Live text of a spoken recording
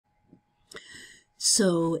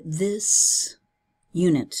So this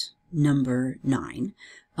unit number 9,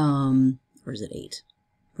 or is it 8?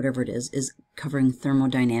 Whatever it is covering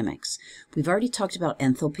thermodynamics. We've already talked about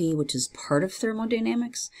enthalpy, which is part of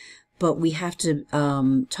thermodynamics, but we have to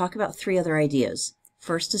talk about 3 other ideas.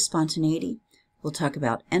 First is spontaneity, we'll talk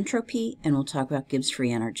about entropy, and we'll talk about Gibbs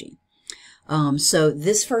free energy. So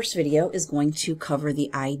this first video is going to cover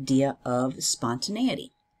the idea of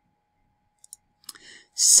spontaneity.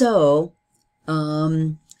 So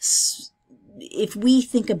if we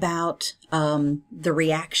think about the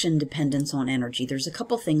reaction dependence on energy, there's a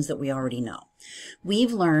couple things that we already know.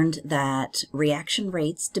 We've learned that reaction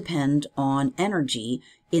rates depend on energy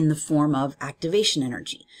in the form of activation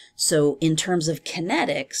energy. So in terms of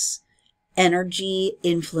kinetics, energy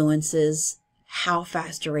influences how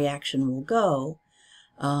fast a reaction will go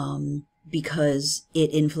because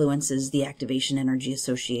it influences the activation energy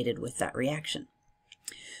associated with that reaction.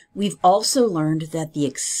 We've also learned that the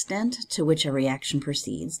extent to which a reaction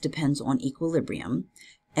proceeds depends on equilibrium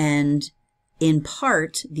and, in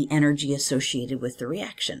part, the energy associated with the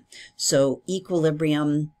reaction. So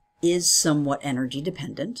equilibrium is somewhat energy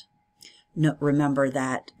dependent. Remember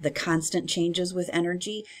that the constant changes with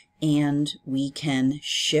energy, and we can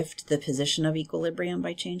shift the position of equilibrium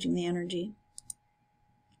by changing the energy.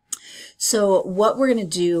 So what we're going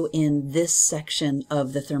to do in this section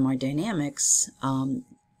of the thermodynamics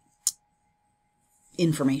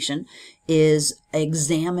information is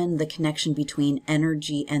examine the connection between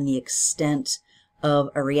energy and the extent of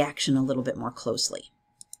a reaction a little bit more closely.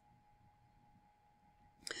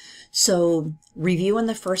 So reviewing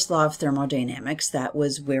the first law of thermodynamics, that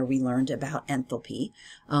was where we learned about enthalpy.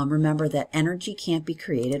 Remember that energy can't be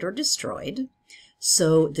created or destroyed,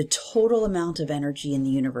 so the total amount of energy in the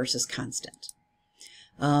universe is constant.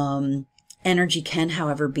 Energy can,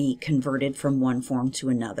 however, be converted from one form to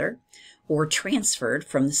another, or transferred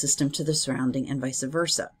from the system to the surrounding and vice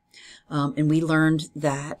versa. And we learned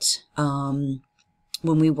that when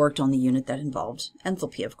we worked on the unit that involved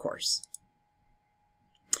enthalpy, of course.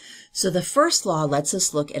 So the first law lets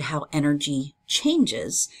us look at how energy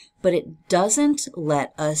changes, but it doesn't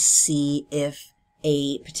let us see if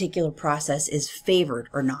a particular process is favored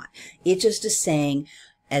or not. It just is saying,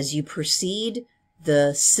 as you proceed,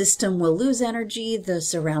 the system will lose energy, the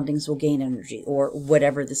surroundings will gain energy, or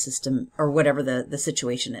whatever the system, or whatever the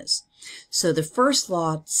situation is. So the first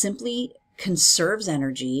law simply conserves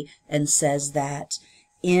energy and says that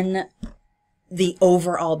in the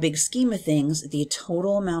overall big scheme of things, the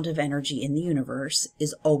total amount of energy in the universe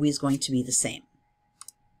is always going to be the same.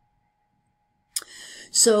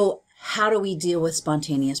 So how do we deal with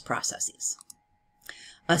spontaneous processes?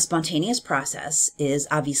 A spontaneous process is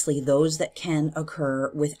obviously those that can occur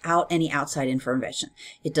without any outside intervention.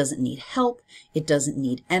 It doesn't need help, it doesn't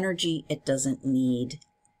need energy, it doesn't need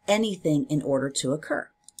anything in order to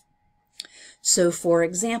occur. So for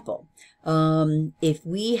example, if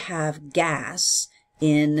we have gas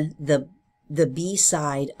in the B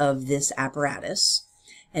side of this apparatus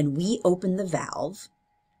and we open the valve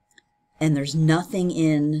and there's nothing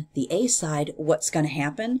in the A side, what's going to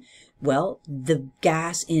happen? Well, the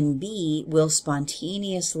gas in B will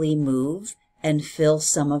spontaneously move and fill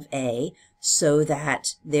some of A so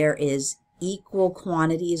that there is equal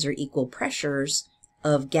quantities or equal pressures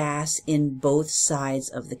of gas in both sides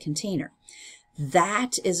of the container.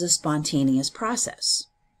 That is a spontaneous process.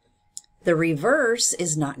 The reverse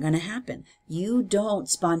is not going to happen. You don't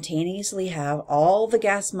spontaneously have all the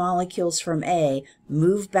gas molecules from A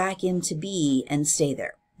move back into B and stay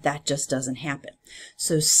there. That just doesn't happen.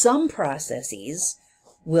 So some processes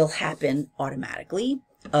will happen automatically,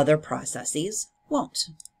 other processes won't.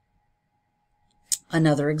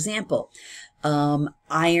 Another example,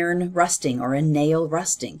 iron rusting or a nail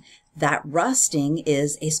rusting. That rusting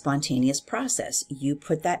is a spontaneous process. You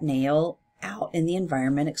put that nail out in the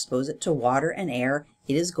environment, expose it to water and air,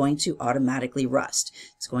 it is going to automatically rust.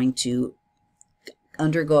 It's going to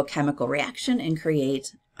undergo a chemical reaction and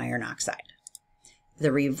create iron oxide.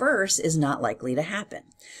 The reverse is not likely to happen.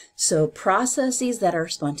 So processes that are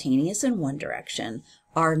spontaneous in one direction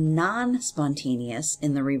are non-spontaneous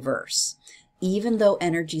in the reverse, even though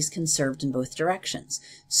energy is conserved in both directions.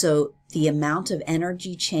 So the amount of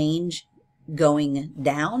energy change going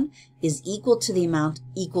down is equal to the amount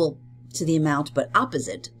but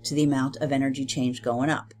opposite to the amount of energy change going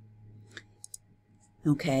up.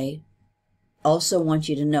 Okay. Also want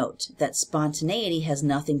you to note that spontaneity has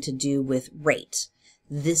nothing to do with rate.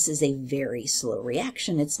 This is a very slow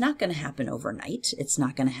reaction. It's not going to happen overnight. It's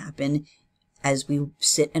not going to happen as we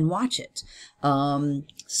sit and watch it.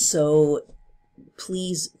 So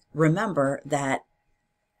please remember that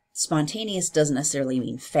Spontaneous doesn't necessarily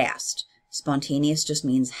mean fast. Spontaneous just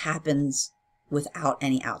means happens without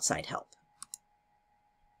any outside help.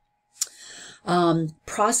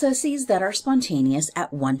 Processes that are spontaneous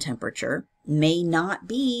at one temperature may not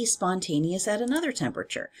be spontaneous at another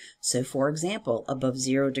temperature. So for example, above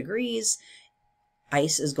 0 degrees,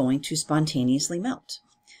 ice is going to spontaneously melt.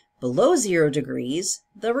 Below 0 degrees,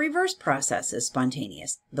 the reverse process is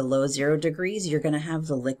spontaneous. Below 0 degrees, you're going to have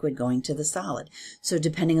the liquid going to the solid. So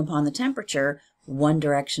depending upon the temperature, one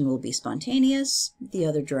direction will be spontaneous, the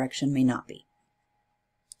other direction may not be.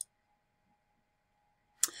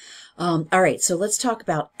 All right, so let's talk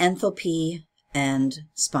about enthalpy and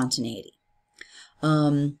spontaneity.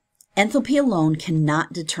 Enthalpy alone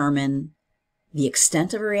cannot determine the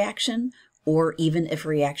extent of a reaction or even if a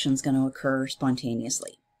reaction is going to occur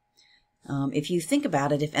spontaneously. If you think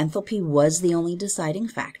about it, if enthalpy was the only deciding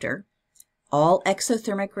factor, all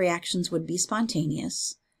exothermic reactions would be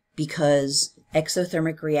spontaneous because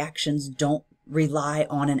exothermic reactions don't rely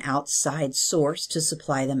on an outside source to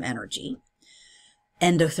supply them energy.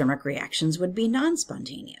 Endothermic reactions would be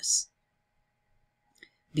non-spontaneous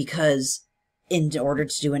because in order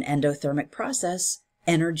to do an endothermic process,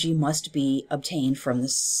 energy must be obtained from the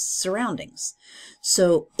surroundings.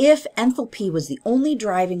 So if enthalpy was the only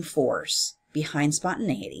driving force behind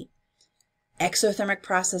spontaneity, exothermic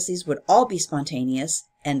processes would all be spontaneous,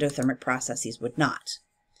 endothermic processes would not.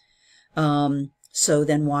 So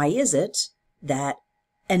then why is it that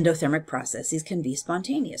endothermic processes can be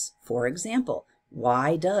spontaneous? For example,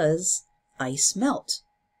 why does ice melt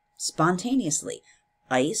spontaneously?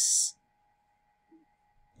 Ice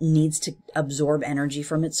needs to absorb energy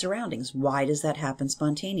from its surroundings. Why does that happen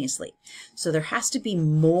spontaneously? So there has to be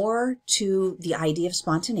more to the idea of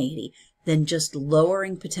spontaneity than just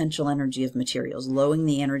lowering potential energy of materials, lowering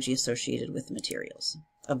the energy associated with the materials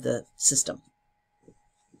of the system.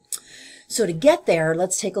 So to get there,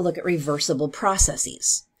 let's take a look at reversible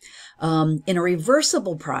processes. In a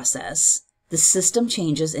reversible process, the system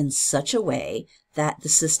changes in such a way that the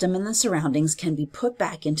system and the surroundings can be put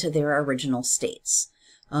back into their original states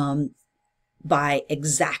by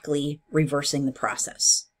exactly reversing the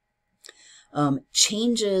process.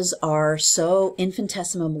 Changes are so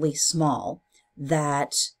infinitesimally small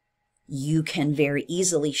that you can very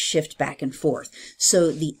easily shift back and forth.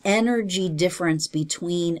 So the energy difference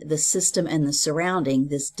between the system and the surrounding,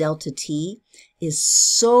 this delta T, is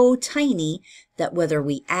so tiny that whether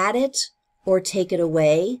we add it or take it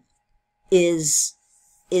away is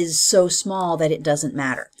so small that it doesn't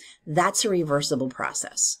matter. That's a reversible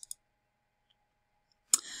process.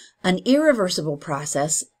 An irreversible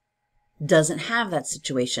process doesn't have that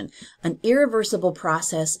situation. An irreversible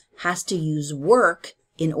process has to use work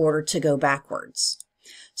in order to go backwards.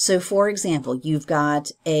 So for example, you've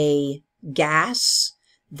got a gas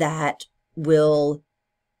that will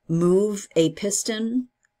move a piston,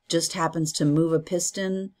 just happens to move a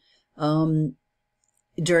piston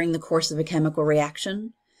during the course of a chemical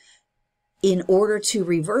reaction. In order to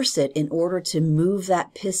reverse it, in order to move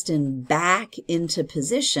that piston back into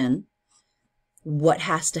position, what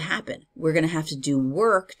has to happen? We're going to have to do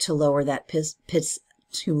work to lower that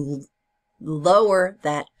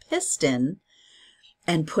piston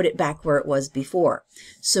and put it back where it was before.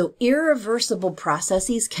 So irreversible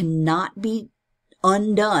processes cannot be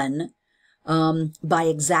undone by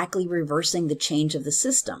exactly reversing the change of the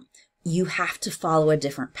system. You have to follow a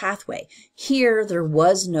different pathway. Here, there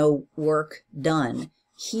was no work done.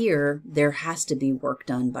 Here, there has to be work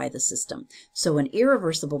done by the system. So an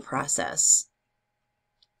irreversible process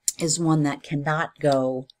is one that cannot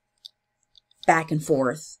go back and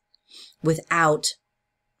forth without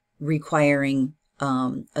requiring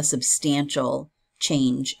a substantial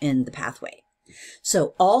change in the pathway.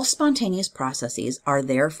 So all spontaneous processes are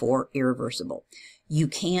therefore irreversible. You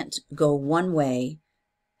can't go one way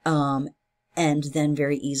and then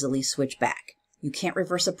very easily switch back. You can't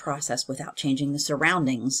reverse a process without changing the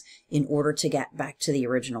surroundings in order to get back to the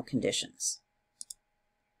original conditions.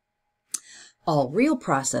 All real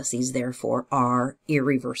processes, therefore, are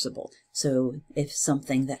irreversible. So if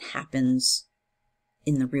something that happens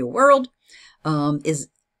in the real world is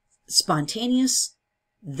spontaneous,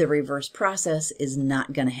 the reverse process is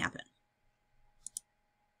not going to happen.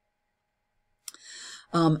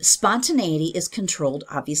 Spontaneity is controlled,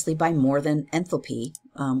 obviously, by more than enthalpy,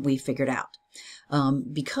 we figured out.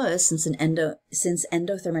 Because since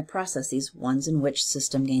endothermic processes, ones in which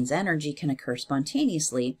system gains energy, can occur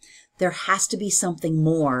spontaneously, there has to be something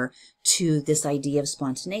more to this idea of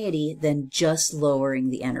spontaneity than just lowering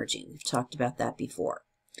the energy. We've talked about that before.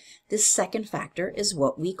 This second factor is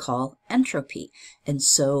what we call entropy. And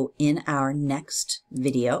so in our next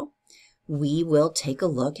video, we will take a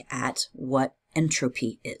look at what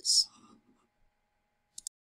entropy is.